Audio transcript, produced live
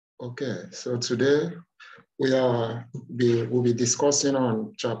Okay, so today we'll be discussing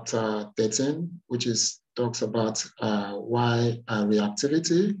on chapter 13, which talks about why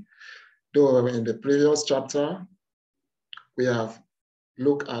reactivity. Though in the previous chapter, we have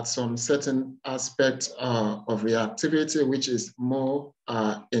looked at some certain aspects of reactivity, which is more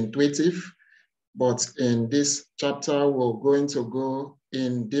intuitive. But in this chapter, we're going to go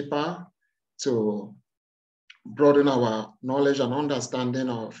in deeper to broaden our knowledge and understanding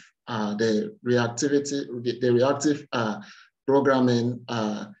of the reactivity, the reactive programming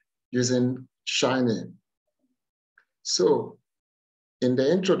using mshiny. So in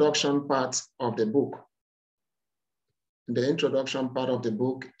the introduction part of the book,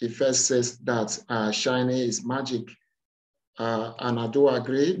 it first says that mshiny is magic. And I do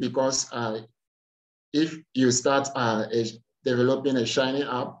agree, because if you start developing a mshiny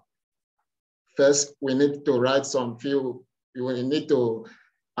app, first, we need to write we need to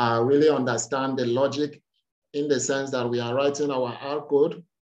really understand the logic, in the sense that we are writing our R code,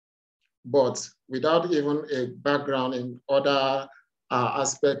 but without even a background in other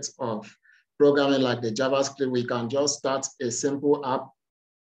aspects of programming like the JavaScript, we can just start a simple app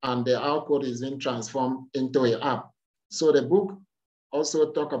and the R code is being transformed into an app. So the book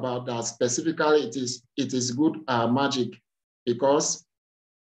also talk about that specifically it is good magic, because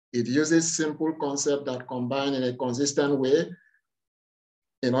it uses simple concepts that combine in a consistent way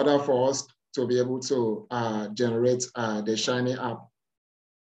in order for us to be able to generate the mshiny app.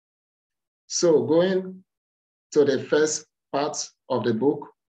 So going to the first part of the book,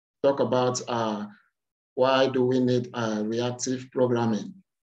 talk about why do we need reactive programming.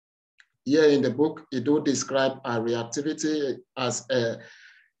 Here in the book, it do describe reactivity as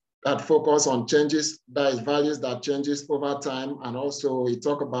that focus on changes, that is values that changes over time. And also we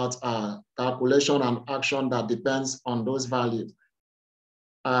talk about calculation and action that depends on those values.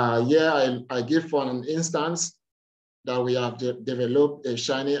 Here I give for an instance that we have developed a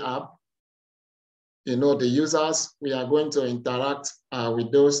mshiny app. You know, the users, we are going to interact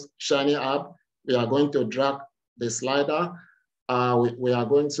with those mshiny app. We are going to drag the slider. We are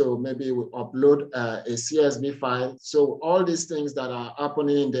going to maybe upload a CSV file. So all these things that are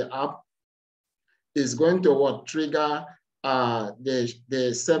happening in the app is going to trigger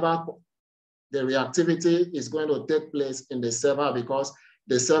the server. The reactivity is going to take place in the server, because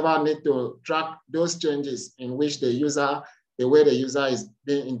the server needs to track those changes in which the way the user is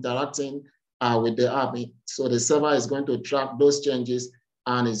being interacting with the app. So the server is going to track those changes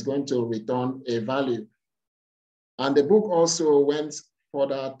and is going to return a value. And the book also went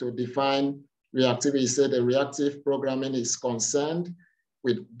further to define reactivity. It said the reactive programming is concerned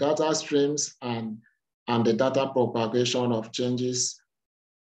with data streams and the data propagation of changes.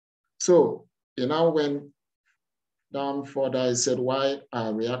 So it now went down further. It said why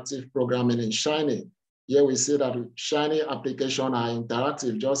reactive programming is mshiny. Here we see that mshiny applications are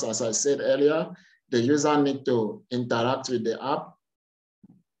interactive. Just as I said earlier, the user need to interact with the app.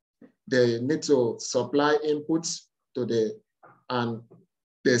 They need to supply inputs to the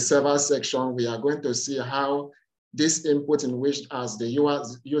server section. We are going to see how this input, in which as the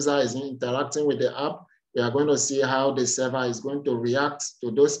user is interacting with the app, we are going to see how the server is going to react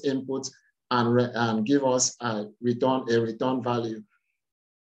to those inputs and give us a return value.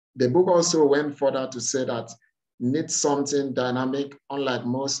 The book also went further to say that needs something dynamic, unlike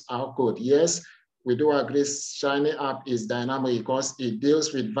most R code. Yes, we do agree mshiny app is dynamic because it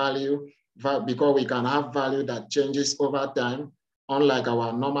deals with value, because we can have value that changes over time, unlike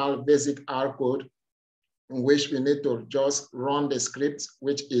our normal basic R code, in which we need to just run the script,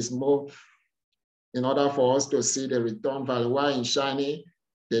 which is more in order for us to see the return value. While in mshiny,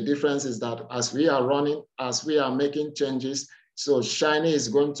 the difference is that as we are making changes, so mshiny is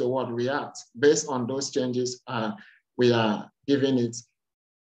going to react based on those changes we are giving it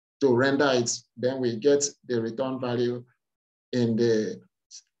to render it. Then we get the return value from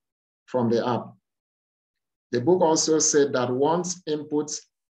the app. The book also said that once input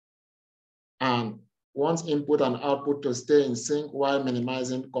and output to stay in sync while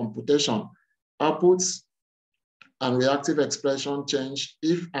minimizing computation. Outputs and reactive expression change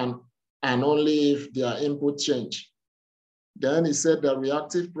if and only if their input change. Then he said that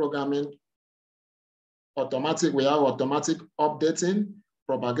reactive programming, we have automatic updating,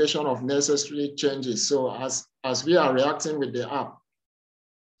 propagation of necessary changes. So as we are reacting with the app,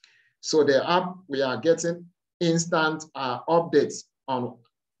 so the app, we are getting instant updates on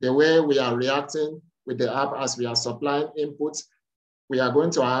the way we are reacting with the app as we are supplying inputs. We are going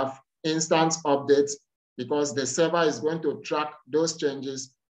to have instant updates because the server is going to track those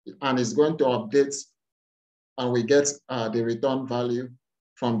changes and is going to update, and we get the return value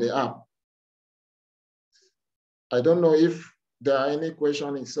from the app. I don't know if there are any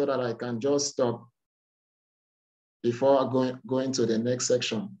questions so that I can just stop before going to the next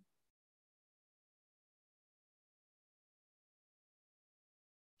section.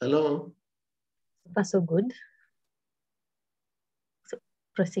 Hello? Far so good. So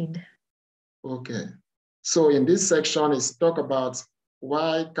proceed. Okay. So in this section, it's talk about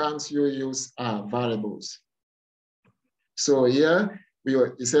why can't you use variables? So here,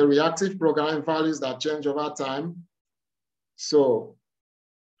 it's a reactive programming values that change over time. So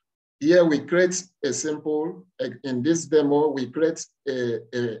here we create a simple, in this demo, we create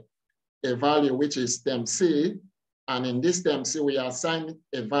a value which is temp C. And in this temp C, we assign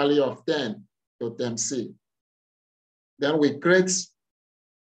a value of 10 to temp C. Then we create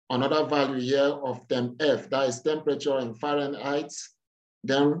another value here of temp F, that is temperature in Fahrenheit.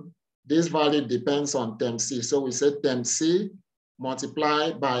 Then this value depends on temp C. So we say temp C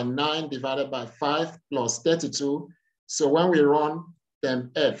multiplied by 9 divided by 5 plus 32. So when we run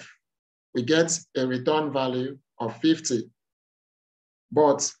temp F, we get a return value of 50.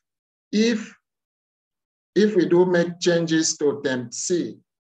 But if we do make changes to temp C,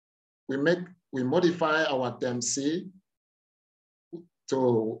 we modify our temp C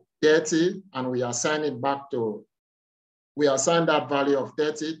to 30, and we assign it back to, we assign that value of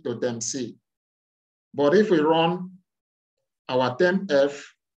 30 to temp C. But if we run our temp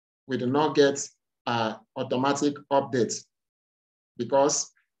F, we do not get automatic updates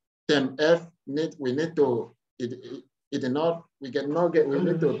because temp F we did not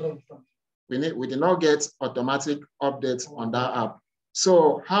get automatic updates on that app.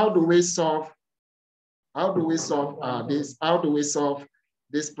 So how do we solve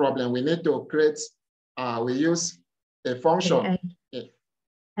this problem? We need to create, we use a function.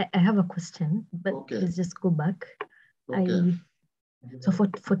 I have a question, but okay. Let's just go back. Okay. So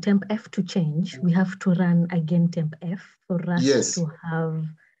for temp F to change, we have to run again temp F for us to have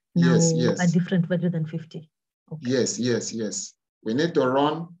now a different value than 50. Okay. Yes. We need to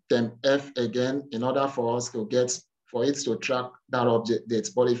run temp F again in order for us to for it to track that object date.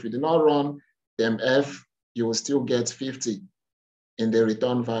 But if you do not run temp F, you will still get 50 in the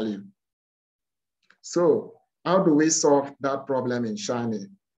return value. So how do we solve that problem in Shiny?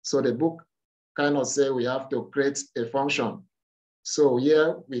 So the book kind of say we have to create a function. So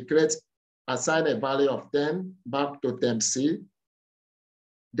here we assign a value of 10 back to temp C.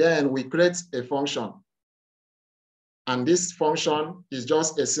 Then we create a function. And this function is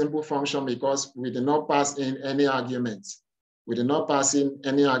just a simple function because we did not pass in any arguments. We did not pass in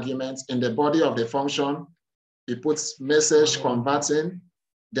any arguments. In the body of the function, we put message converting.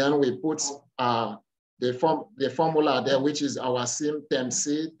 Then we put the formula there, which is our sim temp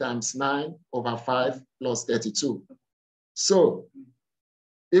C times 9 over 5 plus 32. So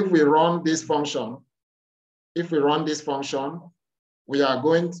if we run this function, and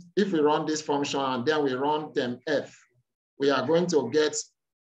then we run temp F, we are going to get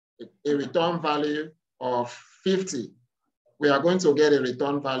a return value of 50. We are going to get a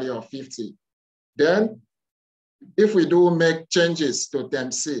return value of 50. Then if we do make changes to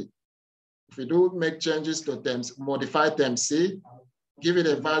temp C, modify temp C, give it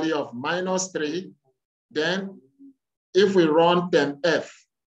a value of -3, then if we run temp F,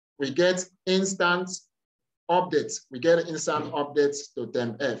 we get instant updates. We get instant updates to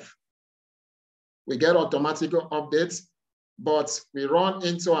temp F. We get automatic updates, but we run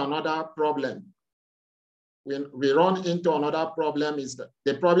into another problem. When we run into another problem is that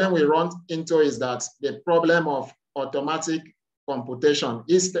the problem we run into is that the problem of automatic computation.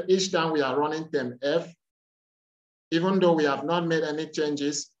 Each time we are running temp F, even though we have not made any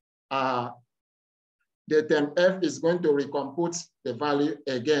changes, the temp F is going to recompute the value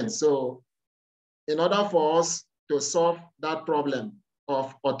again. So in order for us to solve that problem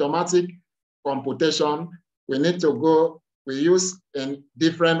of automatic computation, we use a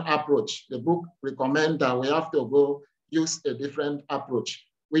different approach. The book recommends that we have to use a different approach,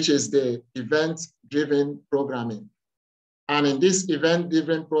 which is the event-driven programming. And in this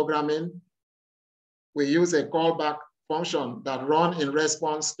event-driven programming, we use a callback function that runs in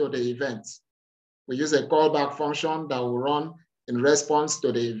response to the events. We use a callback function that will run in response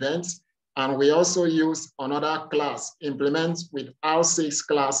to the events. And we also use another class, implement with R6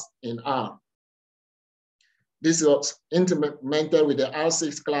 class in R. This was implemented with the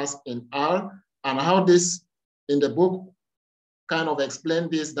R6 class in R. And how this, in the book, kind of explain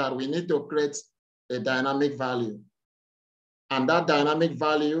this, that we need to create a dynamic value. And that dynamic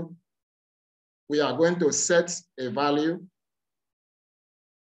value, we are going to set a value.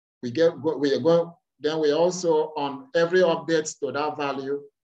 Then we also, on every update to that value,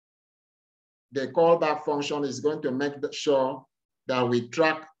 the callback function is going to make sure that we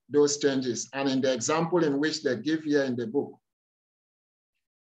track those changes. And in the example in which they give here in the book,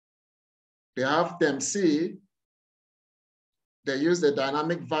 they have temp C, they use the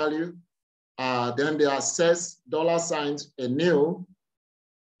dynamic value, then they assess $ a new,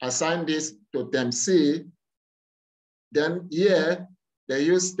 assign this to temp C, then here they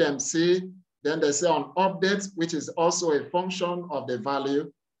use temp C, then they say on update, which is also a function of the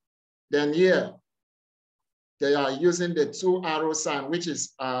value. Then here, they are using the 2 arrow sign, which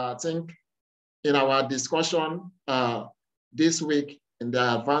is, I think, in our discussion this week in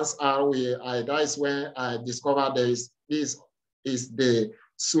the advanced R, that is when I discovered this is the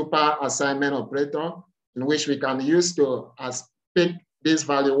super assignment operator, in which we can use to pick this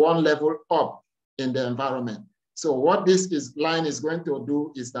value one level up in the environment. So what this line is going to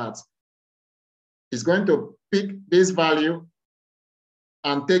do is that it's going to pick this value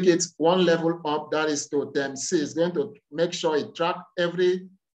and take it one level up, that is to temp C. It's going to make sure it tracks every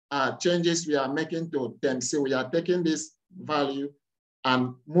changes we are making to temp C. We are taking this value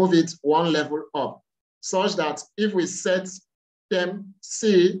and move it one level up, such that if we set temp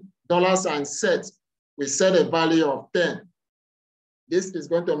C $set, we set a value of 10. This is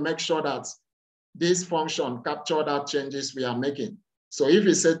going to make sure that this function captures that changes we are making. So if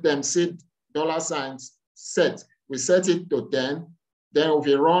we set temp C $set, we set it to 10, then if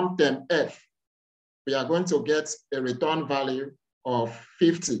we run temp F, we are going to get a return value of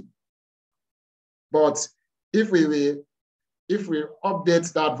 50. But if we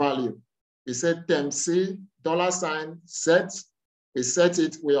update that value, we set temp C $set, we set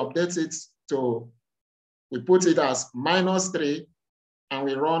it, we update it to, we put it as -3, and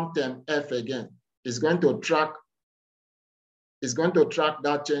we run temp F again. It's going to track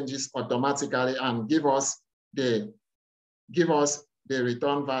that changes automatically and give us the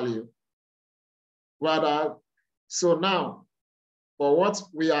return value. So now, for what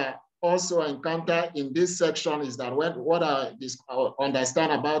we are also encounter in this section is that what I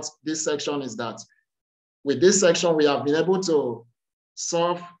understand about this section is that with this section, we have been able to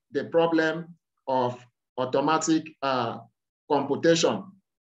solve the problem of automatic computation,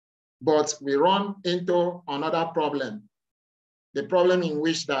 but we run into another problem, the problem in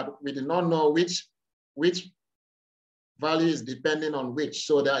which that we do not know which value is depending on which.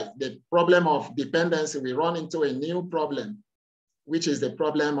 So that the problem of dependency, we run into a new problem, which is the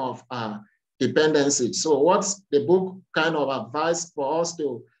problem of dependency. So what's the book kind of advice for us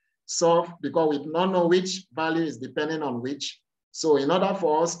to solve, because we do not know which value is depending on which. So in order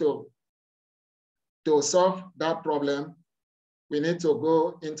for us to solve that problem, we need to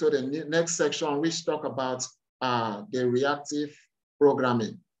go into the next section, which talk about the reactive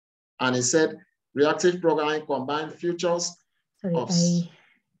programming. And it said, reactive programming combines features of...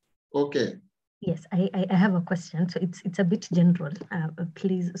 Okay. Yes, I have a question. So it's a bit general.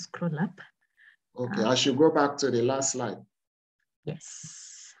 Please scroll up. Okay, I should go back to the last slide.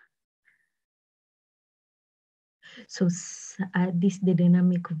 Yes. So this the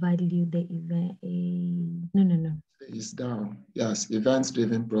dynamic value, the event. No. It's down. Yes,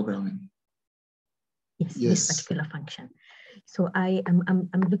 event-driven programming. Yes, this particular function. So I'm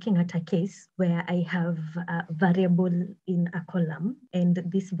looking at a case where I have a variable in a column and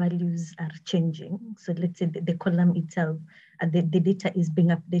these values are changing. So let's say the column itself, the data is being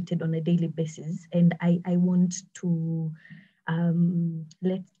updated on a daily basis, and I want to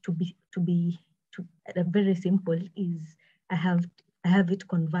very simple is I have it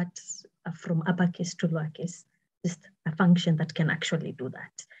convert from uppercase to lowercase, just a function that can actually do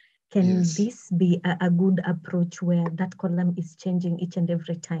that. Can this be a good approach where that column is changing each and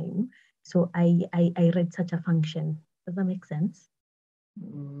every time? So I read such a function. Does that make sense?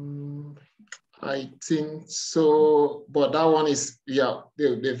 I think so, but that one is,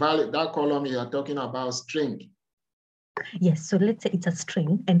 the value, that column you are talking about string. Yes, so let's say it's a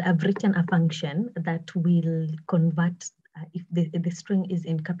string and I've written a function that will convert if the string is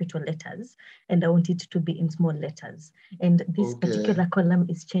in capital letters and I want it to be in small letters. And this particular column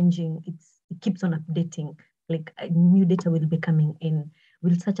is changing, it keeps on updating, like new data will be coming in.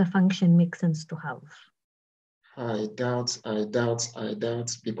 Will such a function make sense to have? I doubt,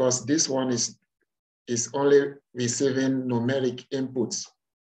 because this one is only receiving numeric inputs.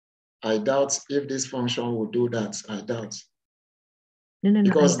 I doubt if this function will do that. I doubt. No,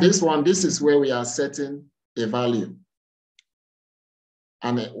 because this is where we are setting a value.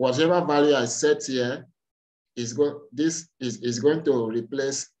 And whatever value I set here is going to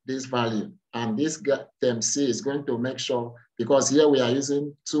replace this value. And this temp C is going to make sure, because here we are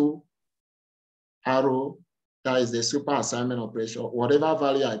using 2 arrow, that is the super assignment operation. Whatever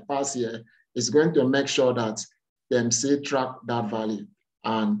value I pass here it's going to make sure that temp C track that value.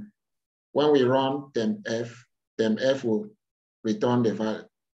 And when we run temp F will return the value.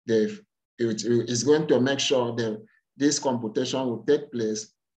 It's going to make sure that this computation will take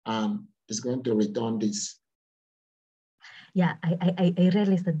place and it's going to return this. Yeah, I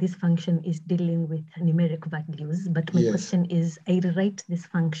realize that this function is dealing with numeric values, but my question is, I rewrite this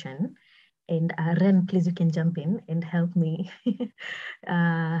function, and Ren, please, you can jump in and help me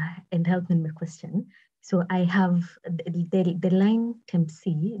in my question. So I have the line temp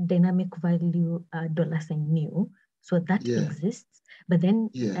C, dynamic value $new. So that exists, but then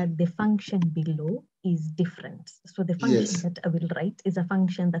the function below is different. So the function that I will write is a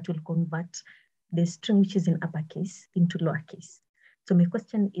function that will convert the string which is in uppercase into lowercase. So my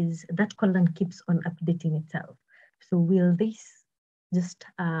question is, that column keeps on updating itself. So will this just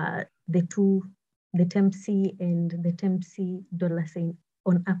the temp C and the temp C $sign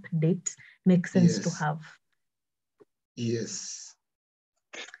on update make sense to have? Yes.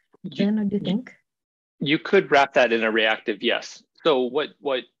 Jen, what do you think? You could wrap that in a reactive, yes. So what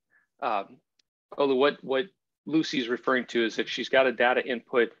Lucy's referring to is if she's got a data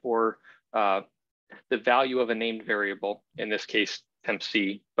input for the value of a named variable, in this case, temp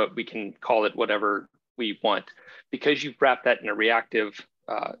C, but we can call it whatever we want. Because you've wrapped that in a reactive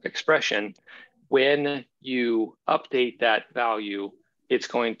expression, when you update that value, it's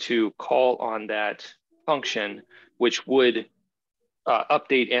going to call on that function, which would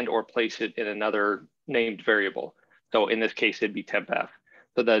update and or place it in another named variable. So in this case, it'd be tempf.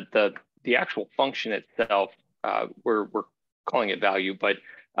 So the actual function itself, we're calling it value, but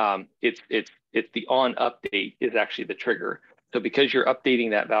it's the on update is actually the trigger. So because you're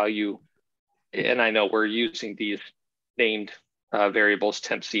updating that value, and I know we're using these named variables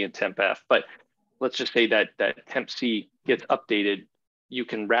temp C and tempf, but let's just say that temp C gets updated, you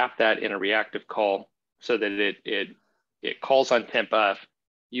can wrap that in a reactive call so that it calls on tempf,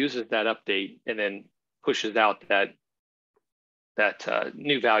 uses that update, and then pushes out that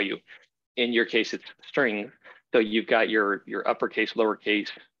new value. In your case, it's string. So you've got your uppercase,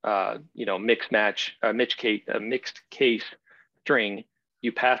 lowercase, mixed case string.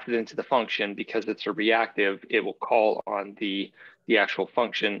 You pass it into the function. Because it's a reactive, it will call on the actual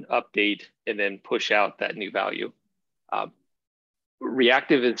function update and then push out that new value.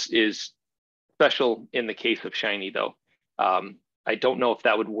 Reactive is special in the case of Shiny though. I don't know if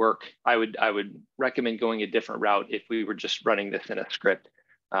that would work. I would recommend going a different route if we were just running this in a script.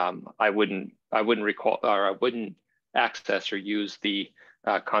 I wouldn't access or use the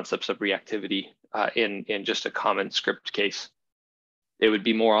concepts of reactivity in just a common script case. It would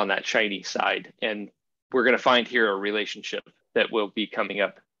be more on that Shiny side. And we're going to find here a relationship that will be coming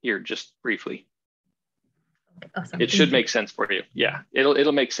up here just briefly. Awesome. It should make sense for you. Yeah,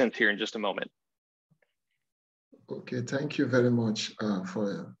 it'll make sense here in just a moment. Okay, thank you very much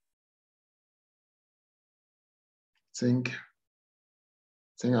for I think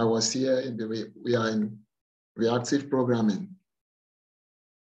I was here in we are in reactive programming.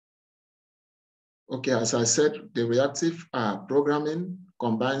 Okay, as I said, the reactive programming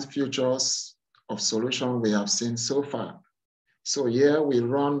combines features of solution we have seen so far. So here we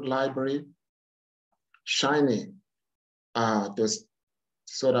run library Shiny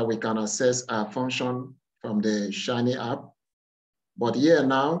so that we can access a function from the Shiny app. But here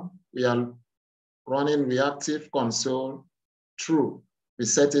now we are running reactive console true. We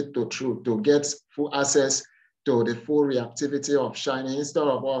set it to true to get full access to the full reactivity of Shiny instead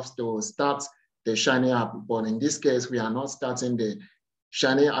of us to start the Shiny app. But in this case, we are not starting the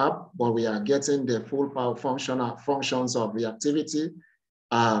Shiny app, but we are getting the full power functions of reactivity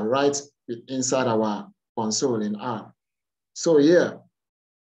right inside our console in R. So here,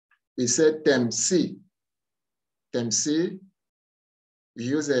 we said temp C. Temp C, we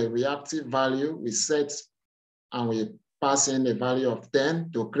use a reactive value, we set and we pass in a value of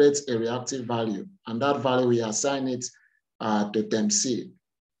 10 to create a reactive value. And that value, we assign it to temp C.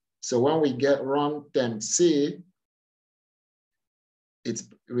 So when we run temp C, it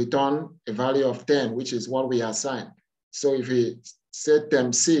returns a value of 10, which is what we assign. So if we set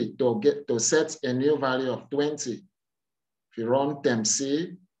temp C to set a new value of 20, if you run temp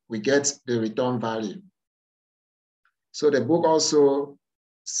C, we get the return value. So the book also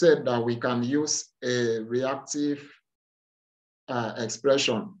said that we can use a reactive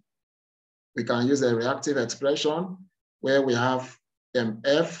expression. We can use a reactive expression where we have temp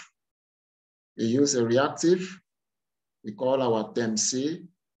F, we use a reactive, we call our temp C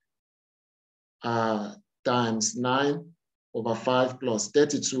times 9 over 5 plus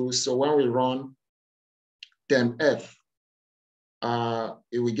 32. So when we run temp F,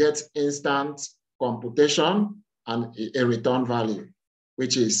 it will get instant computation and a return value,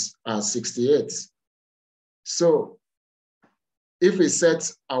 which is 68. So if we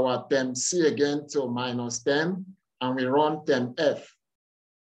set our term C again to -10 and we run term F,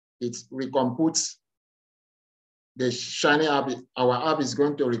 it recomputes the Shiny app. Our app is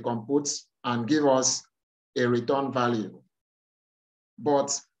going to recompute and give us a return value.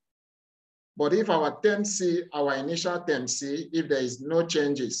 But if our term C, our initial term C, if there is no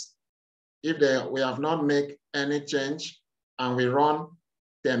changes, if we have not made any change and we run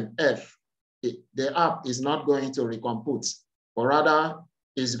term F, the app is not going to recompute, but rather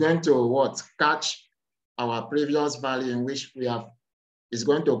is going to what? Catch our previous value in which we have, is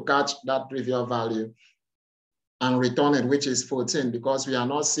going to catch that previous value and return it, which is 14, because we are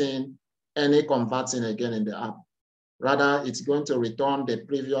not seeing any converting again in the app. Rather, it's going to return the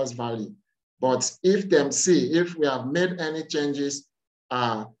previous value. But if term C, if we have made any changes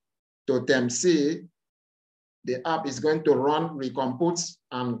to term C, the app is going to run recompute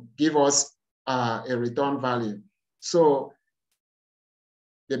and give us a return value. So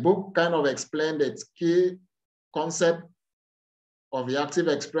the book kind of explained its key concept of reactive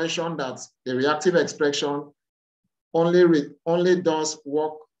expression, that the reactive expression only does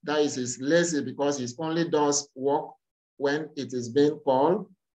work, that is lazy because it only does work when it is being called.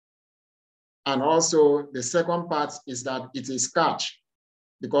 And also the second part is that it is catch,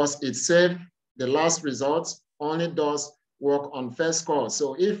 because it said the last result only does work on first call.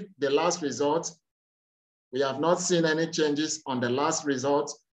 So if the last result, we have not seen any changes on the last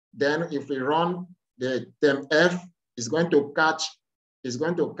result, then if we run the term F, it's going to catch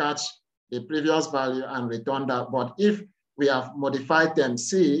the previous value and return that. But if we have modified term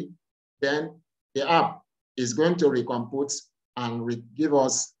C, then the app is going to recompute and give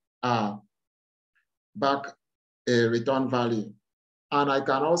us back a return value. And I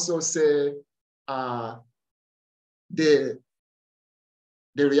can also say the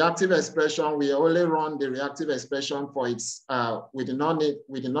reactive expression, we only run the reactive expression for its, we do not need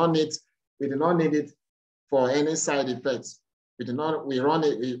it for any side effects. We run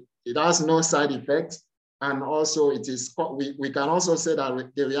it, it has no side effects. And also it is, we can also say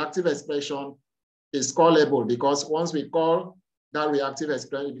that the reactive expression is callable, because once we call that reactive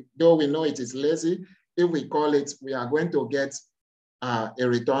expression, though we know it is lazy, if we call it, we are going to get a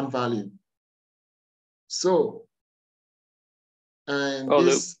return value. So, and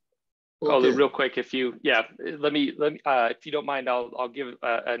this, okay. Real quick, if you, let me, if you don't mind, I'll give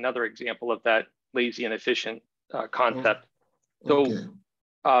another example of that lazy and efficient concept. Okay.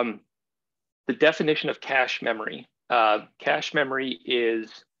 So, the definition of cache memory. Cache memory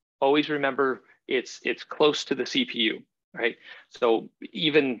is, always remember, it's close to the CPU, right? So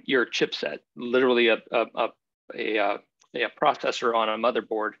even your chipset, literally a processor on a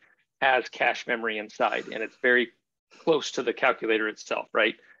motherboard, has cache memory inside, and it's very close to the calculator itself,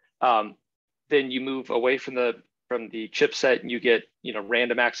 right? Then you move away from the chipset and you get,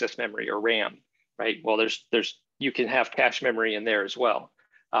 random access memory, or RAM, right? Well, you can have cache memory in there as well.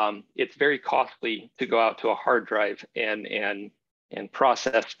 It's very costly to go out to a hard drive and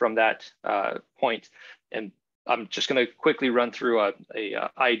process from that point. And I'm just going to quickly run through a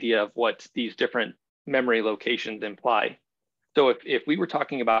idea of what these different memory locations imply. So if we were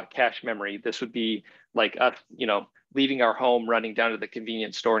talking about cache memory, this would be like us, leaving our home, running down to the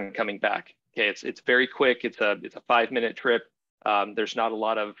convenience store and coming back. Okay, it's very quick. It's a 5-minute trip. There's not a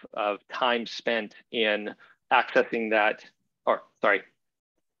lot of time spent in accessing that, or sorry,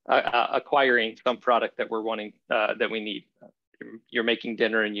 acquiring some product that we're wanting, that we need. You're making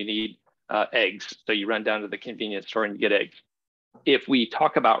dinner and you need eggs, so you run down to the convenience store and you get eggs. If we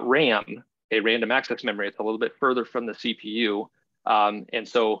talk about RAM, random access memory, it's a little bit further from the CPU, and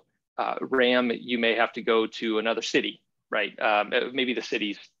so RAM, you may have to go to another city, right? Maybe the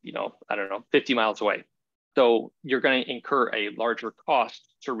city's, I don't know, 50 miles away. So you're going to incur a larger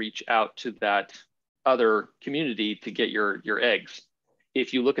cost to reach out to that other community to get your eggs.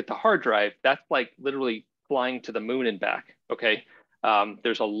 If you look at the hard drive, that's like literally flying to the moon and back, okay?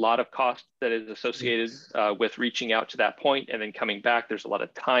 There's a lot of cost that is associated with reaching out to that point and then coming back. There's a lot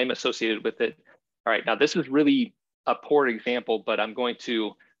of time associated with it. All right, now this is really a poor example, but I'm going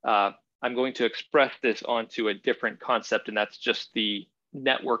to express this onto a different concept, and that's just the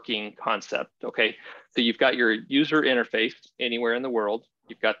networking concept, okay? So you've got your user interface anywhere in the world.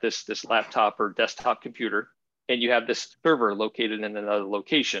 You've got this laptop or desktop computer, and you have this server located in another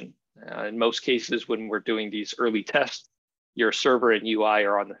location. In most cases, when we're doing these early tests, your server and UI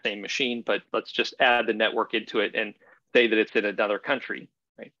are on the same machine, but let's just add the network into it and say that it's in another country,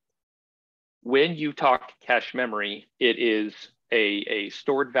 right? When you talk cache memory, it is a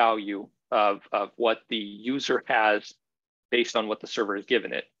stored value of what the user has based on what the server has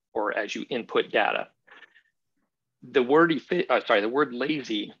given it, or as you input data. The word the word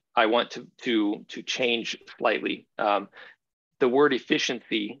lazy, I want to change slightly. The word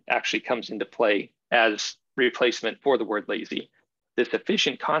efficiency actually comes into play as replacement for the word lazy. This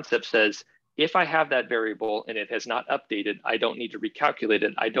efficient concept says, if I have that variable and it has not updated, I don't need to recalculate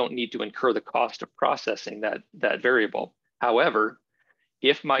it. I don't need to incur the cost of processing that variable. However,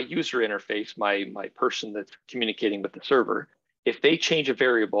 if my user interface, my person that's communicating with the server, if they change a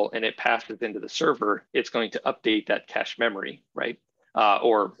variable and it passes into the server, it's going to update that cache memory, right?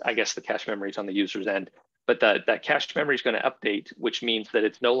 Or I guess the cache memory is on the user's end, but that cache memory is going to update, which means that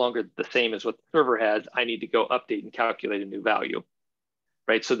it's no longer the same as what the server has. I need to go update and calculate a new value,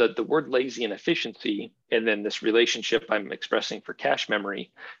 right? So the word lazy and efficiency, and then this relationship I'm expressing for cache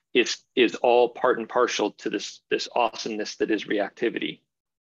memory is all part and partial to this awesomeness that is reactivity.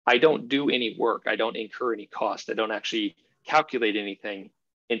 I don't do any work. I don't incur any cost. I don't actually calculate anything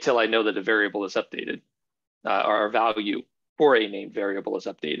until I know that a variable is updated, or a value for a named variable is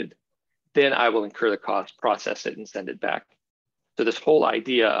updated. Then I will incur the cost, process it, and send it back. So this whole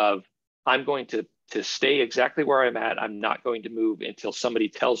idea of I'm going to stay exactly where I'm at, I'm not going to move until somebody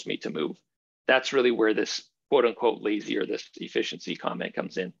tells me to move. That's really where this quote unquote lazy or this efficiency comment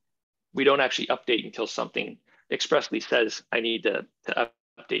comes in. We don't actually update until something expressly says I need to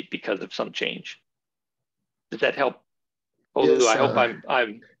update because of some change. Does that help? Olu, yes, I hope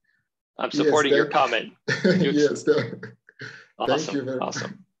I'm supporting your comment. Yes. Awesome. Thank you very much.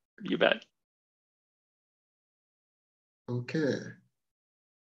 Awesome. You bet. Okay.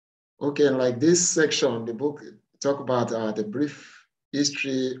 Okay, and like this section, the book talk about the brief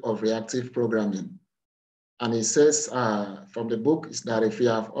history of reactive programming. And it says from the book is that if you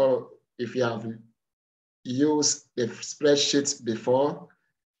have used the spreadsheets before,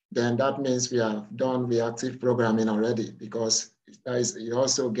 then that means we have done reactive programming already, because you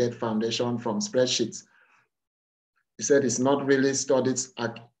also get foundation from spreadsheets. He said it's not really studied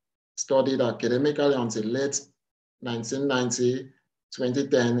academically until late 1990,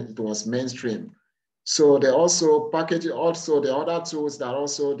 2010, it was mainstream. So they also package also the other tools that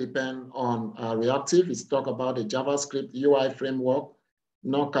also depend on reactive. It's talk about the JavaScript UI framework,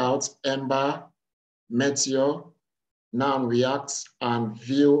 Knockout, Ember, Meteor, now React, and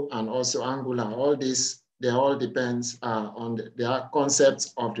Vue, and also Angular. All this, they all depends on the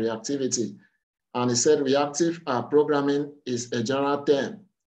concepts of reactivity. And he said reactive programming is a general term,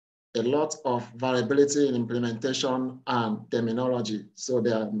 a lot of variability in implementation and terminology. So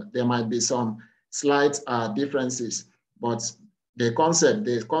there might be some slight differences, but the concept,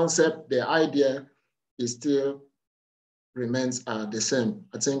 the idea is still remains the same.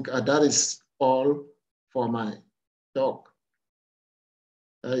 I think that is all for my talk.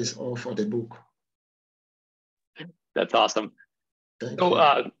 That is all for the book. That's awesome. Thank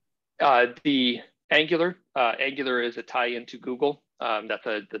you. The Angular is a tie-in to Google. That's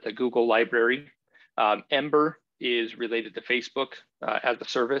a Google library. Ember is related to Facebook as a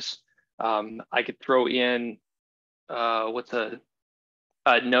service. I could throw in what's a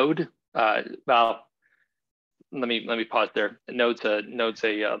Node. Well, let me pause there. Node's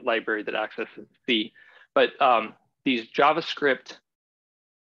a library that accesses C, but these JavaScript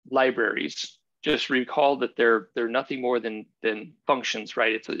libraries, just recall that they're nothing more than functions,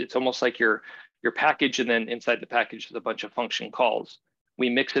 right? It's almost like your package, and then inside the package is a bunch of function calls. We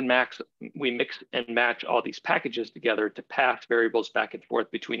mix and match all these packages together to pass variables back and forth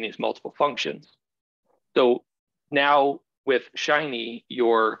between these multiple functions. So now with Shiny,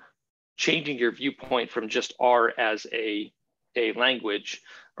 you're changing your viewpoint from just R as a language,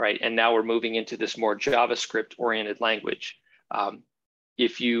 right? And now we're moving into this more JavaScript-oriented language.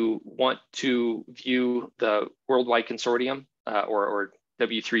 If you want to view the Worldwide Consortium, or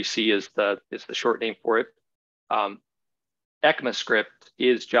W3C is the short name for it, ECMAScript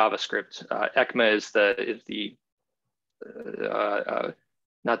is JavaScript. ECMA is the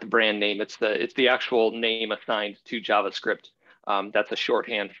not the brand name. It's the actual name assigned to JavaScript. That's a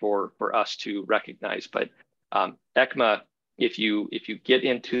shorthand for us to recognize. But ECMA, if you get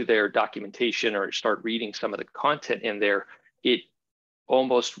into their documentation or start reading some of the content in there, it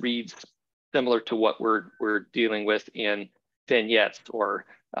almost reads similar to what we're dealing with in vignettes or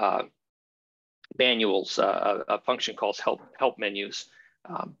manuals, a function calls help menus.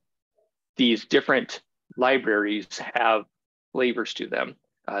 These different libraries have flavors to them.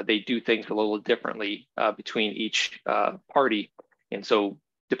 They do things a little differently between each party. And so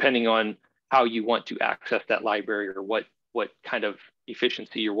depending on how you want to access that library or what kind of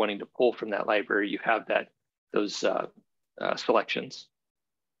efficiency you're wanting to pull from that library, you have those selections.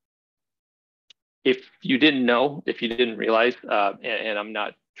 If you didn't know, if you didn't realize, and I'm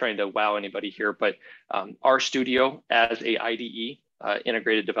not trying to wow anybody here, but RStudio as a IDE,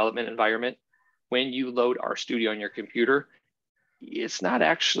 integrated development environment, when you load RStudio on your computer, it's not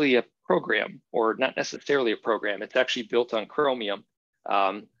actually a program, or not necessarily a program. It's actually built on Chromium.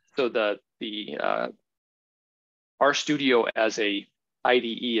 So the RStudio as a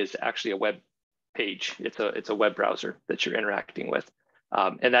IDE is actually a web page. It's a web browser that you're interacting with.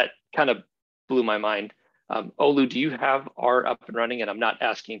 And that kind of blew my mind. Olu, do you have R up and running? And I'm not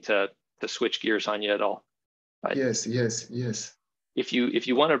asking to switch gears on you at all. Yes. If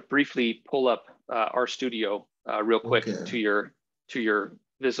you want to briefly pull up RStudio real quick to your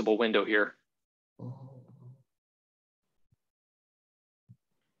visible window here.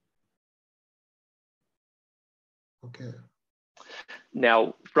 Okay.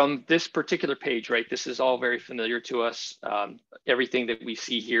 Now, from this particular page, right, this is all very familiar to us. Everything that we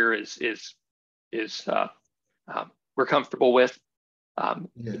see here is we're comfortable with.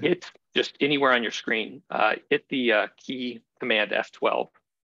 Hit just anywhere on your screen. Hit the key command F12.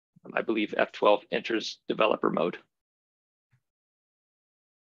 I believe F12 enters developer mode.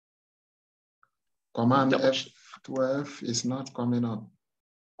 Command F12 is not coming up.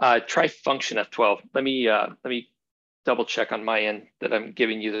 Try function F12. Let me double check on my end that I'm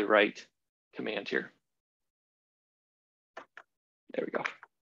giving you the right command here. There we go.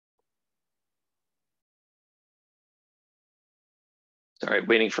 Sorry,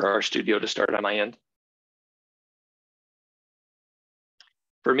 waiting for RStudio to start on my end.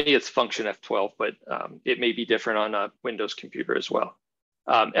 For me, it's function F12, but it may be different on a Windows computer as well.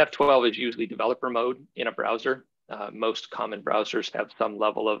 F12 is usually developer mode in a browser. Most common browsers have some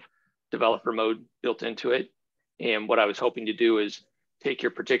level of developer mode built into it. And what I was hoping to do is take your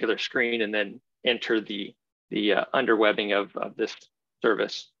particular screen and then enter the underwebbing of this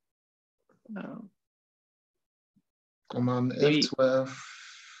service. Command F12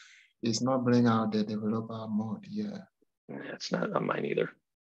 is not bringing out the developer mode. Yeah. It's not on mine either.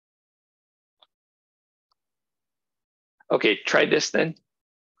 Okay, try this then.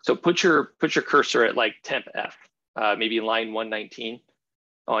 So put your cursor at like temp F, maybe line 119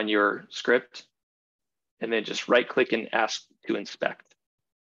 on your script, and then just right click and ask to inspect.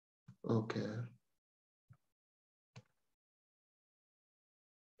 Okay.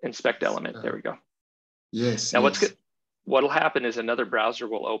 Inspect element, there we go. Yes. Now what'll happen is another browser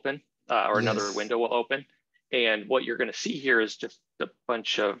will open or another window will open. And what you're gonna see here is just a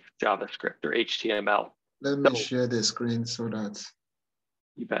bunch of JavaScript or HTML. Let me share the screen so that.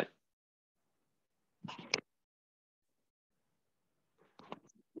 You bet.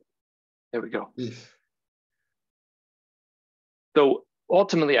 There we go. So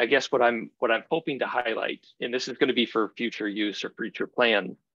ultimately, I guess what I'm hoping to highlight, and this is going to be for future use or future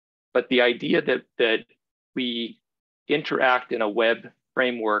plan, but the idea that we interact in a web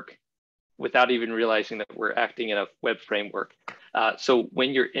framework without even realizing that we're acting in a web framework. So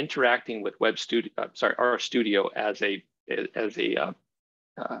when you're interacting with RStudio as a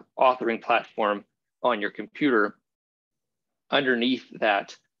authoring platform on your computer, underneath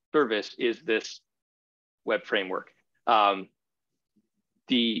that service is this web framework.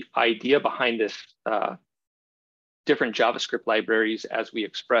 The idea behind this different JavaScript libraries as we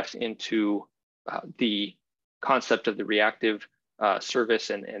express into the concept of the reactive service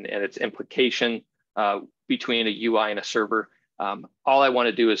and its implication between a UI and a server. All I want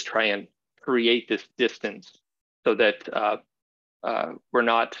to do is try and create this distance so that we're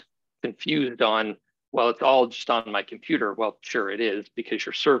not confused on, well, it's all just on my computer. Well, sure it is, because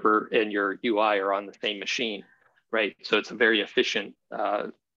your server and your UI are on the same machine, right? So it's a very efficient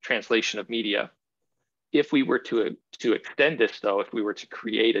translation of media. If we were to extend this though, if we were to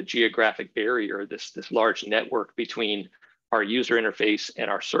create a geographic barrier, this large network between our user interface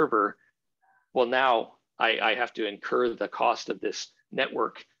and our server, well, now I have to incur the cost of this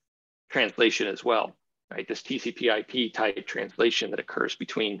network translation as well, right? This TCP/IP type translation that occurs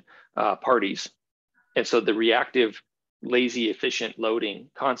between parties. And so the reactive, lazy, efficient loading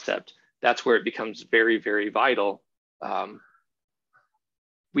concept, that's where it becomes very, very vital.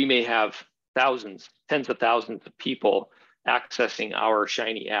 We may have thousands, tens of thousands of people accessing our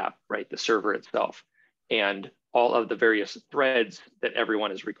Shiny app, right? The server itself, and all of the various threads that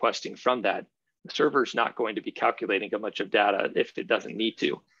everyone is requesting from that. The server is not going to be calculating a bunch of data if it doesn't need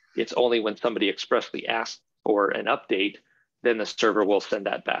to. It's only when somebody expressly asks for an update, then the server will send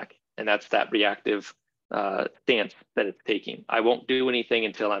that back. And that's that reactive stance that it's taking. I won't do anything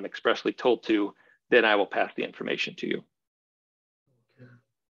until I'm expressly told to, then I will pass the information to you. Okay.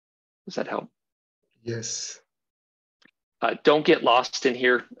 Does that help? Yes. Don't get lost in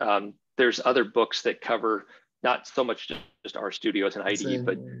here. There's other books that cover not so much just RStudio as an IDE,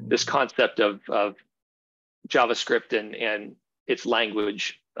 but this concept of JavaScript and its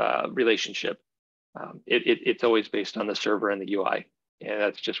language relationship. It's always based on the server and the UI, and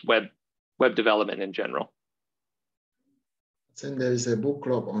that's just web development in general. I think there is a book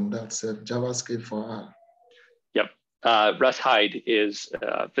club on that, JavaScript for R. Yep, Russ Hyde is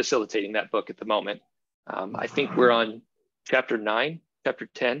facilitating that book at the moment. I think we're on chapter 9, chapter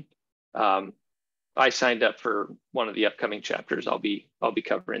 10. I signed up for one of the upcoming chapters. I'll be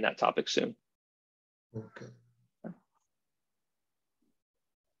covering that topic soon. Okay.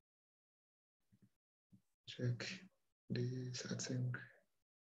 Check this, I think.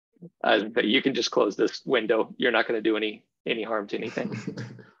 You can just close this window. You're not going to do any harm to anything.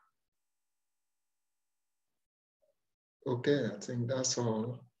 Okay, I think that's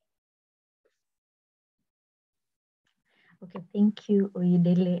all. Okay, thank you,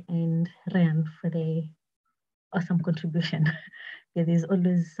 Oyedele and Ryan, for the awesome contribution. There's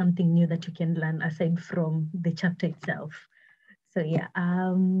always something new that you can learn aside from the chapter itself. So yeah,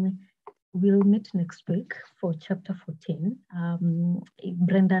 we'll meet next week for chapter 14.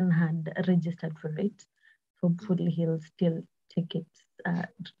 Brendan had registered for it. Hopefully he'll still take it,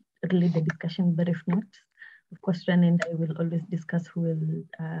 lead the discussion, but if not, of course, Ryan and I will always discuss who will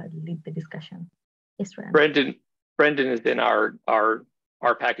lead the discussion. Yes, Ryan. Brendan is in our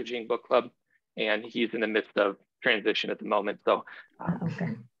packaging book club, and he's in the midst of transition at the moment. So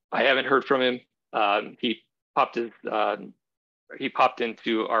okay. I haven't heard from him. He popped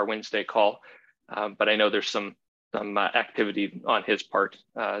into our Wednesday call, but I know there's some activity on his part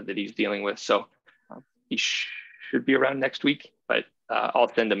that he's dealing with. So he should be around next week, but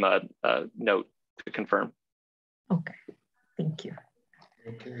I'll send him a note to confirm. Okay, thank you.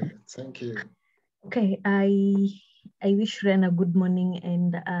 Okay, thank you. Okay, I wish Ren a good morning,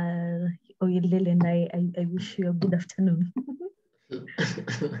 and Oyedele and I wish you a good afternoon.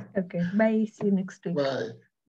 Okay, bye. See you next week. Bye.